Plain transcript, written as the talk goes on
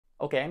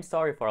Okay, I'm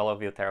sorry for all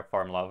of you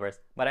Terraform lovers,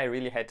 but I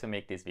really had to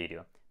make this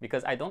video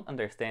because I don't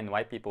understand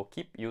why people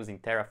keep using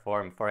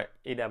Terraform for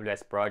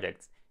AWS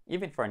projects,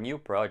 even for new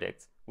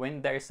projects,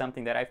 when there is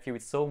something that I feel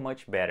is so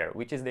much better,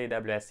 which is the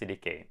AWS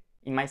CDK.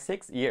 In my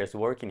 6 years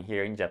working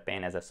here in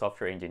Japan as a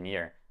software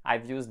engineer,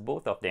 I've used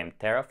both of them,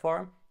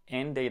 Terraform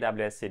and the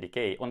AWS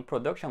CDK, on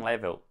production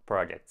level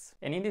projects.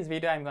 And in this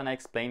video I'm gonna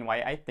explain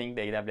why I think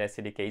the AWS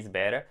CDK is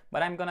better,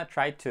 but I'm gonna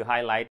try to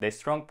highlight the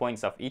strong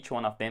points of each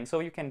one of them so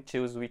you can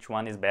choose which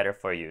one is better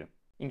for you.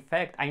 In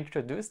fact, I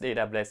introduced the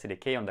AWS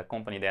CDK on the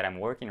company that I'm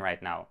working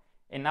right now,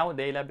 and now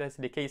the AWS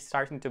CDK is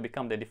starting to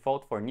become the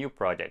default for new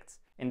projects,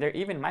 and they're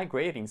even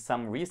migrating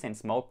some recent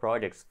small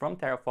projects from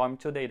Terraform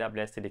to the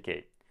AWS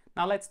CDK.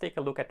 Now let's take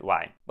a look at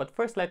why. But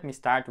first let me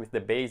start with the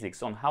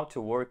basics on how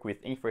to work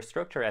with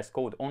infrastructure as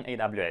code on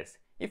AWS.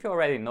 If you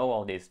already know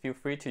all this, feel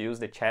free to use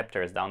the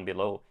chapters down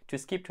below to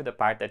skip to the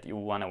part that you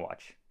want to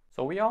watch.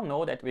 So we all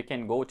know that we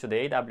can go to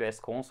the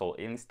AWS console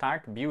and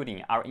start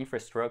building our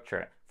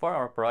infrastructure for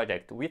our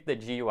project with the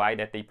GUI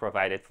that they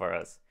provided for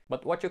us.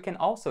 But what you can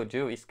also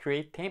do is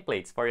create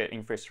templates for your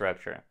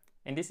infrastructure.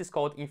 And this is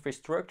called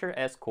infrastructure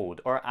as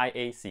code, or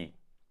IAC.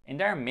 And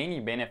there are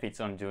many benefits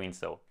on doing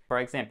so. For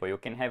example, you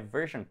can have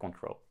version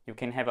control. You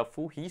can have a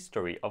full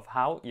history of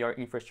how your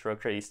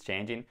infrastructure is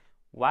changing,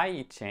 why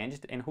it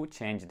changed, and who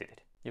changed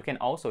it. You can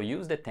also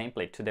use the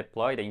template to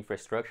deploy the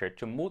infrastructure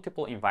to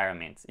multiple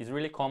environments. It's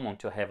really common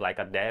to have like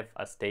a dev,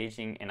 a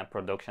staging, and a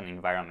production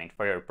environment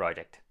for your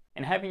project.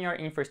 And having your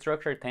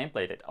infrastructure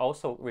templated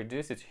also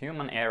reduces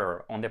human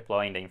error on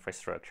deploying the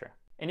infrastructure.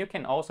 And you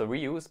can also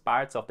reuse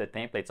parts of the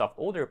templates of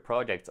older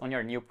projects on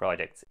your new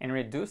projects and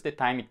reduce the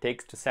time it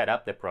takes to set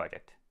up the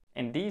project.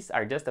 And these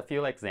are just a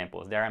few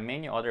examples. There are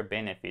many other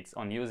benefits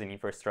on using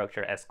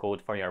infrastructure as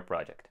code for your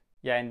project.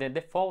 Yeah, and the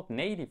default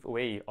native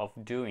way of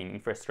doing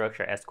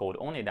infrastructure as code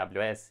on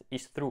AWS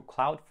is through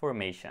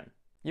CloudFormation.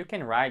 You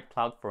can write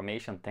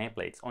CloudFormation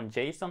templates on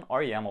JSON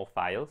or YAML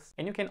files,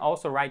 and you can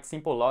also write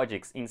simple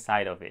logics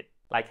inside of it,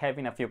 like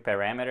having a few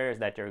parameters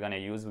that you're going to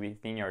use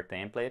within your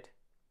template,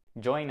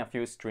 join a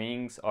few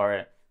strings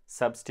or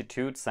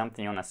substitute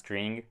something on a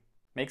string,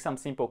 make some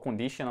simple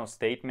conditional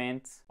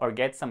statements, or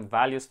get some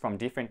values from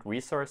different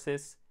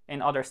resources,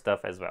 and other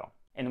stuff as well.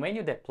 And when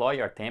you deploy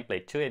your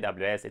template to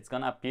AWS, it's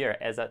gonna appear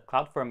as a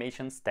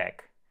CloudFormation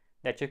stack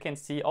that you can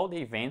see all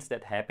the events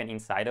that happen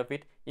inside of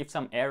it. If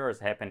some errors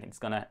happen, it's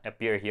gonna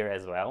appear here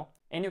as well.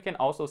 And you can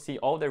also see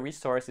all the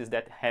resources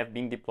that have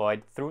been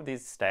deployed through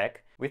this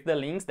stack with the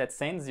links that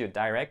sends you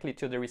directly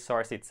to the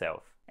resource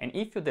itself. And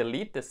if you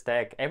delete the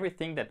stack,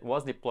 everything that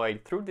was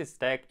deployed through this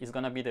stack is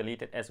gonna be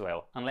deleted as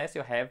well, unless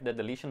you have the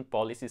deletion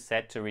policy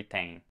set to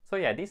retain. So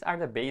yeah, these are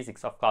the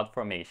basics of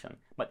CloudFormation.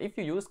 But if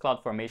you use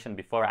CloudFormation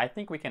before, I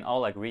think we can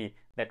all agree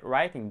that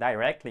writing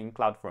directly in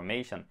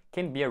CloudFormation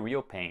can be a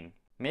real pain.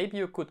 Maybe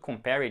you could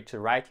compare it to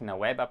writing a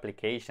web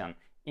application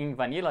in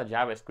vanilla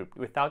JavaScript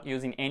without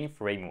using any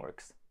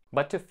frameworks.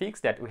 But to fix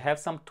that, we have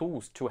some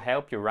tools to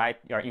help you write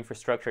your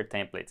infrastructure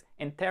templates,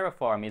 and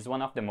Terraform is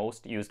one of the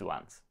most used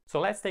ones. So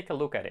let's take a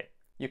look at it.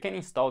 You can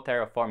install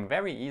Terraform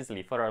very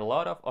easily for a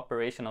lot of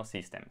operational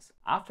systems.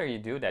 After you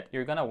do that,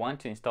 you're gonna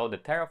want to install the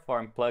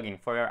Terraform plugin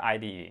for your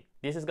IDE.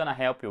 This is gonna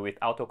help you with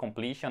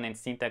auto-completion and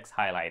syntax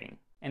highlighting.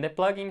 And the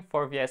plugin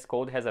for VS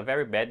Code has a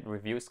very bad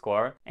review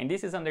score, and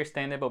this is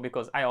understandable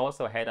because I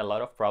also had a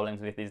lot of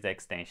problems with this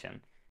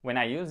extension. When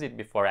I used it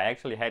before, I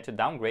actually had to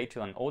downgrade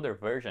to an older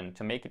version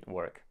to make it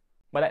work.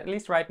 But at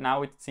least right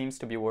now it seems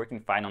to be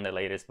working fine on the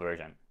latest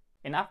version.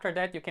 And after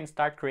that you can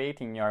start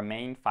creating your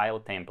main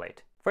file template.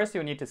 First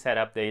you need to set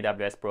up the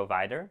AWS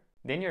provider,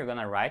 then you're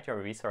gonna write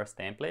your resource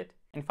template,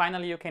 and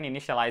finally you can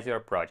initialize your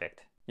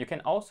project. You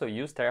can also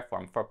use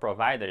Terraform for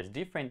providers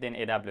different than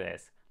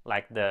AWS,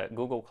 like the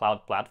Google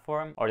Cloud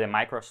Platform or the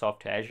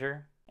Microsoft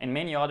Azure, and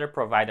many other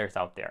providers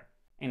out there.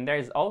 And there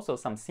is also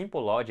some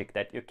simple logic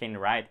that you can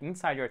write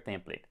inside your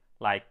template,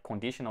 like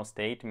conditional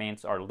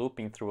statements or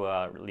looping through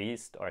a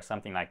list or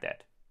something like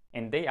that.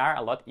 And they are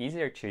a lot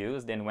easier to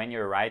use than when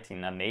you're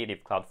writing a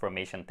native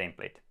CloudFormation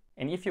template.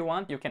 And if you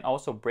want, you can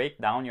also break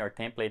down your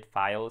template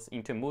files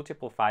into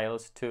multiple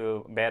files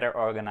to better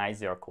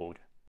organize your code.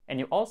 And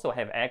you also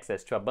have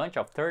access to a bunch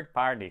of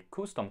third-party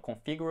custom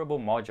configurable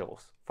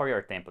modules for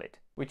your template,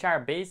 which are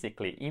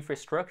basically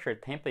infrastructure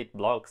template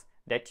blocks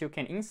that you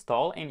can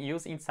install and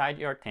use inside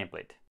your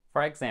template.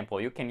 For example,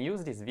 you can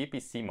use this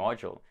VPC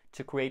module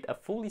to create a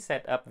fully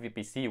set up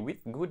VPC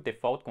with good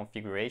default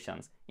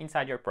configurations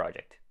inside your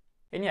project.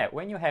 And yeah,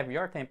 when you have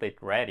your template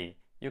ready,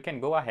 you can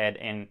go ahead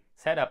and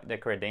set up the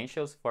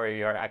credentials for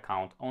your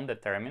account on the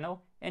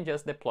terminal and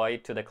just deploy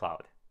it to the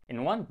cloud.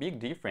 And one big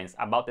difference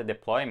about the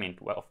deployment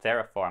of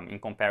Terraform in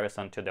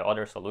comparison to the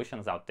other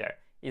solutions out there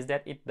is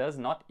that it does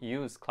not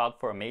use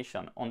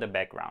CloudFormation on the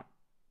background.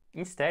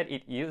 Instead,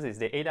 it uses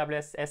the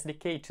AWS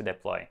SDK to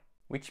deploy,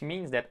 which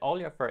means that all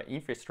of your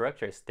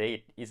infrastructure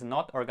state is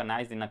not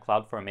organized in a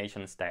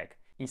CloudFormation stack.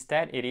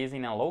 Instead, it is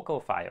in a local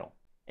file.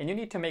 And you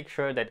need to make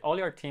sure that all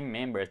your team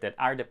members that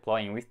are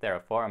deploying with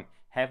Terraform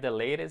have the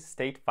latest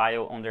state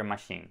file on their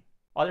machine.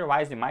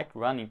 Otherwise, you might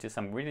run into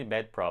some really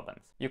bad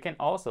problems. You can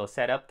also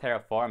set up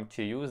Terraform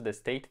to use the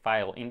state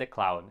file in the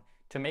cloud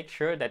to make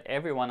sure that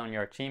everyone on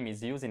your team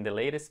is using the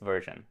latest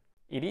version.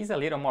 It is a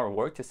little more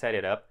work to set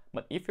it up,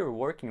 but if you're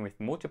working with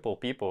multiple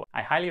people,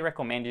 I highly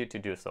recommend you to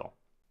do so.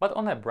 But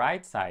on the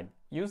bright side,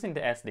 using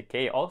the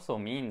SDK also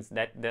means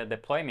that the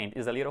deployment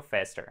is a little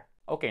faster.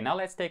 Okay, now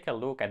let's take a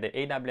look at the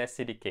AWS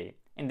CDK.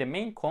 And the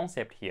main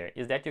concept here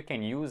is that you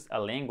can use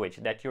a language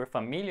that you're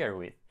familiar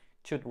with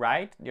to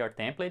write your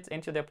templates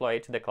and to deploy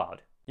it to the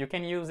cloud. You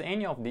can use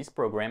any of these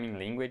programming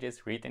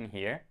languages written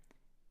here.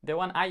 The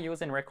one I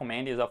use and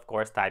recommend is of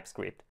course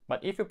TypeScript,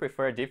 but if you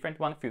prefer a different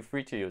one, feel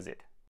free to use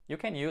it. You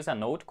can use a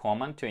node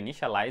command to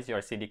initialize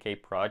your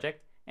CDK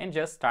project and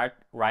just start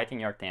writing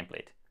your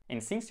template.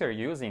 And since you're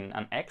using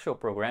an actual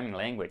programming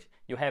language,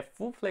 you have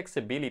full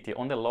flexibility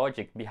on the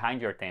logic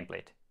behind your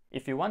template.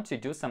 If you want to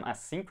do some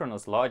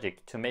asynchronous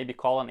logic to maybe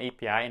call an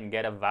API and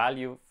get a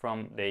value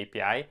from the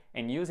API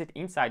and use it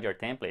inside your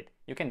template,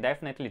 you can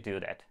definitely do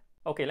that.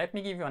 Okay, let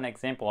me give you an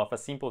example of a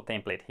simple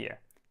template here.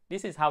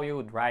 This is how you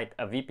would write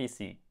a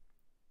VPC.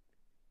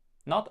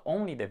 Not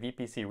only the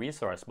VPC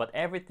resource, but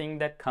everything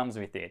that comes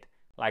with it,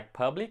 like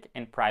public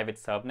and private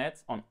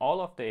subnets on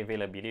all of the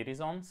availability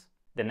zones,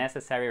 the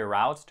necessary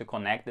routes to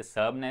connect the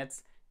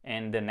subnets,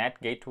 and the net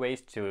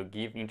gateways to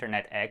give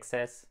internet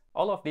access.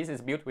 All of this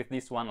is built with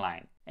this one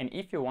line. And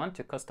if you want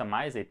to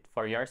customize it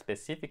for your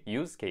specific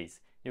use case,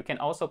 you can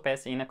also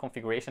pass in a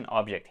configuration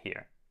object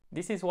here.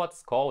 This is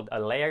what's called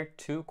a layer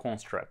 2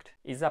 construct.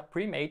 It's a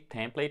pre-made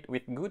template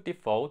with good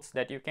defaults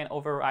that you can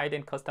override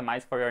and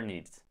customize for your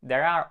needs.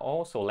 There are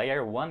also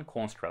layer 1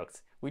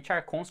 constructs, which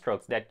are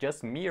constructs that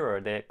just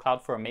mirror the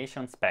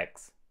CloudFormation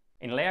specs.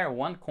 And layer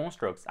 1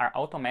 constructs are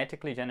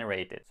automatically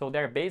generated, so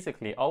they're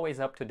basically always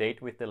up to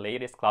date with the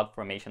latest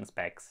CloudFormation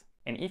specs.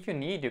 And if you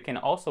need, you can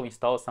also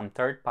install some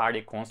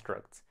third-party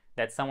constructs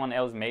that someone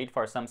else made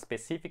for some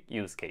specific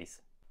use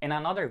case. And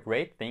another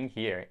great thing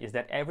here is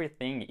that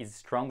everything is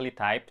strongly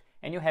typed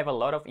and you have a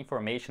lot of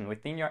information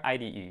within your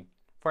IDE.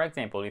 For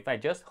example, if I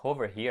just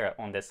hover here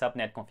on the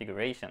subnet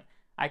configuration,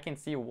 I can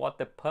see what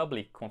the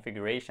public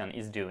configuration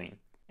is doing.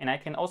 And I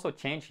can also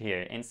change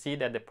here and see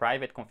that the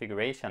private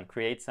configuration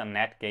creates a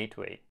net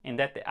gateway and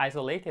that the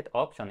isolated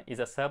option is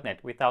a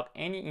subnet without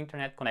any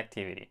internet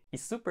connectivity.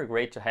 It's super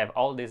great to have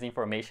all this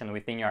information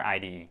within your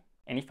IDE.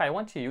 And if I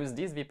want to use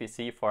this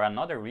VPC for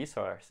another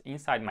resource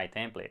inside my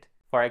template,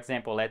 for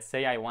example, let's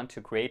say I want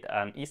to create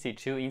an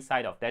EC2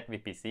 inside of that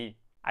VPC,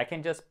 I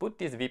can just put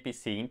this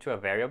VPC into a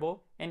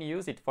variable and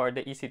use it for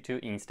the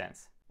EC2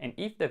 instance. And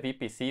if the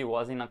VPC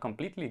was in a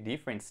completely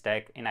different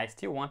stack and I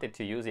still wanted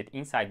to use it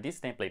inside this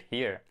template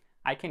here,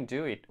 I can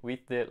do it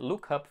with the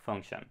lookup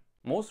function.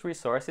 Most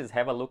resources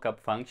have a lookup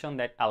function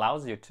that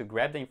allows you to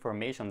grab the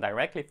information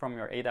directly from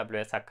your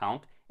AWS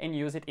account and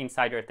use it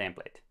inside your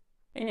template.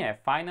 And yeah,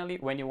 finally,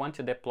 when you want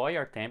to deploy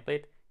your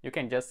template, you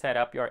can just set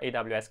up your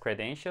AWS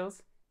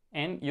credentials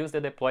and use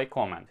the deploy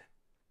command.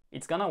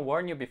 It's gonna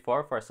warn you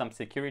before for some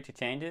security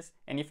changes,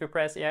 and if you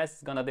press yes,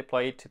 it's gonna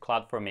deploy it to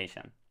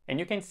CloudFormation. And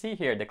you can see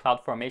here the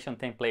CloudFormation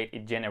template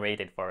it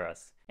generated for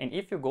us. And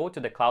if you go to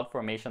the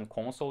CloudFormation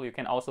console, you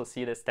can also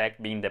see the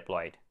stack being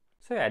deployed.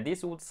 So yeah,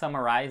 this would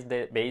summarize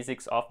the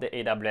basics of the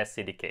AWS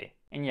CDK.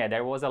 And yeah,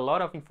 there was a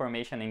lot of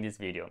information in this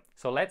video.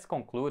 So let's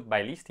conclude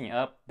by listing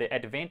up the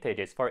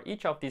advantages for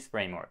each of these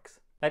frameworks.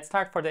 Let's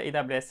start for the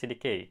AWS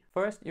CDK.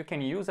 First, you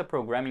can use a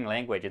programming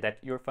language that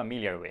you're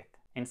familiar with.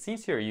 And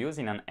since you're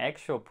using an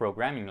actual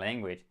programming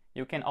language,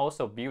 you can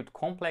also build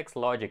complex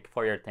logic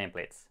for your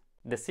templates.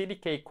 The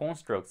CDK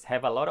constructs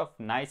have a lot of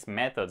nice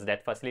methods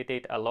that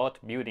facilitate a lot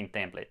building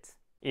templates.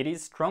 It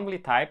is strongly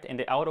typed and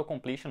the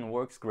auto-completion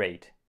works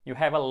great. You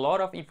have a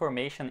lot of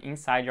information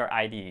inside your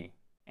IDE.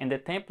 And the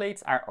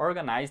templates are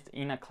organized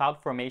in a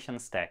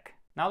CloudFormation stack.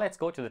 Now let's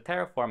go to the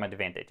Terraform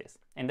advantages.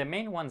 And the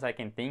main ones I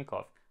can think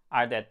of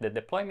are that the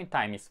deployment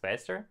time is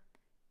faster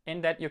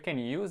and that you can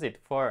use it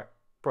for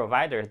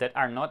providers that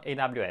are not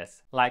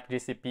AWS, like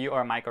GCP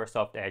or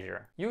Microsoft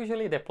Azure.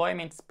 Usually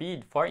deployment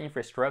speed for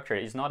infrastructure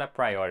is not a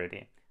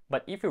priority,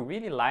 but if you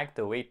really like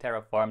the way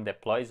Terraform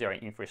deploys your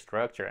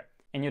infrastructure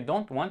and you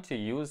don't want to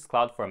use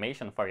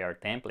CloudFormation for your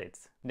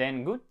templates,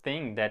 then good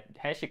thing that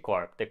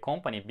HashiCorp, the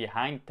company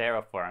behind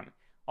Terraform,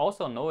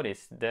 also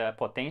noticed the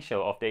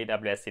potential of the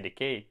AWS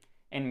CDK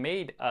and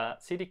made a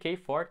CDK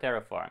for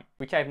Terraform,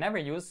 which I've never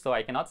used so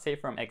I cannot say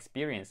from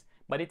experience,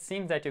 but it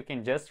seems that you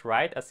can just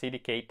write a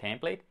CDK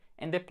template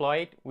and deploy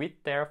it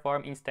with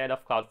Terraform instead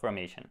of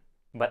CloudFormation.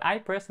 But I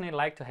personally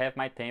like to have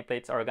my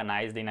templates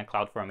organized in a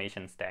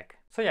CloudFormation stack.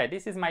 So yeah,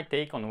 this is my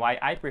take on why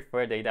I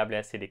prefer the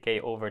AWS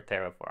CDK over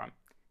Terraform.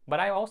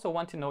 But I also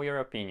want to know your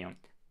opinion.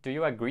 Do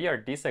you agree or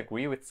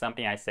disagree with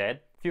something I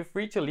said? Feel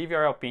free to leave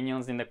your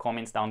opinions in the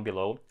comments down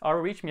below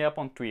or reach me up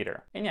on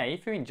Twitter. And yeah,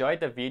 if you enjoyed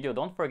the video,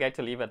 don't forget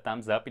to leave a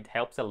thumbs up, it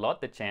helps a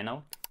lot the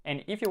channel.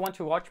 And if you want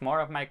to watch more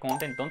of my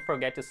content, don't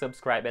forget to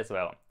subscribe as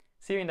well.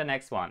 See you in the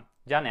next one.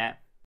 Já né?